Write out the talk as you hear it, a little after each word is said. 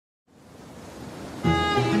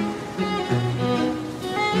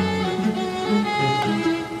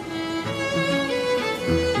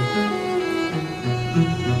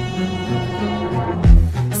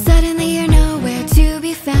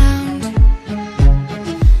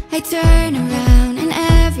turn around and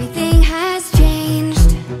everything has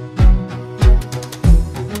changed.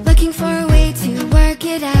 Looking for a way to work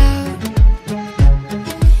it out.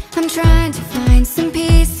 I'm trying to find some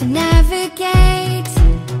peace to navigate.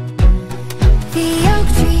 The oak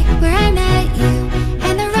tree where I met you,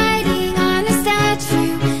 and the writing on the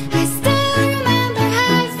statue. I still remember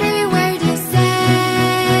every word you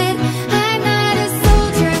said. I'm not a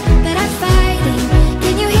soldier, but I'm fighting.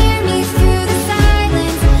 Can you hear me through the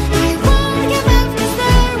silence? I won't give up, 'cause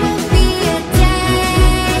there will be a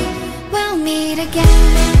day we'll meet again.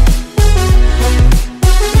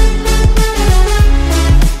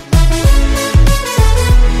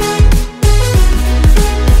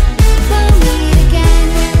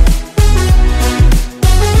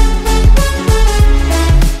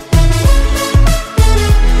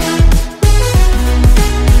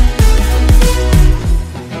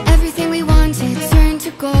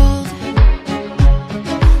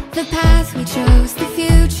 The path we chose, the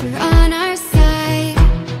future on our side.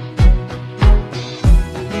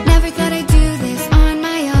 Never thought I'd do this on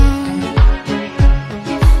my own,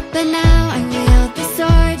 but now I wield the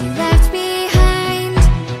sword you left behind.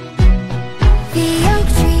 The oak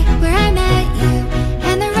tree where I met you,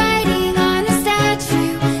 and the writing on the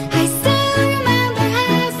statue. I still remember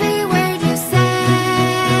every word you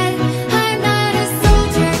said. I'm not a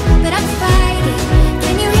soldier, but I'm fighting.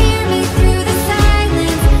 Can you hear me through the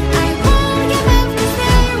silence? I won't give up, 'cause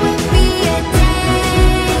there will be a day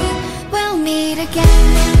we'll meet again.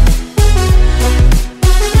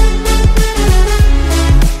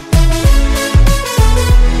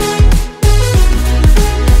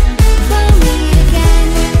 We'll meet again.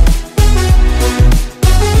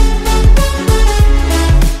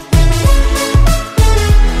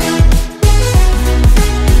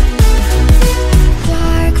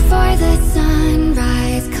 Dark for the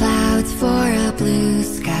sunrise, clouds for a blue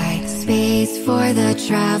sky, space for the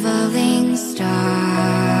traveling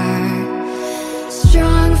star.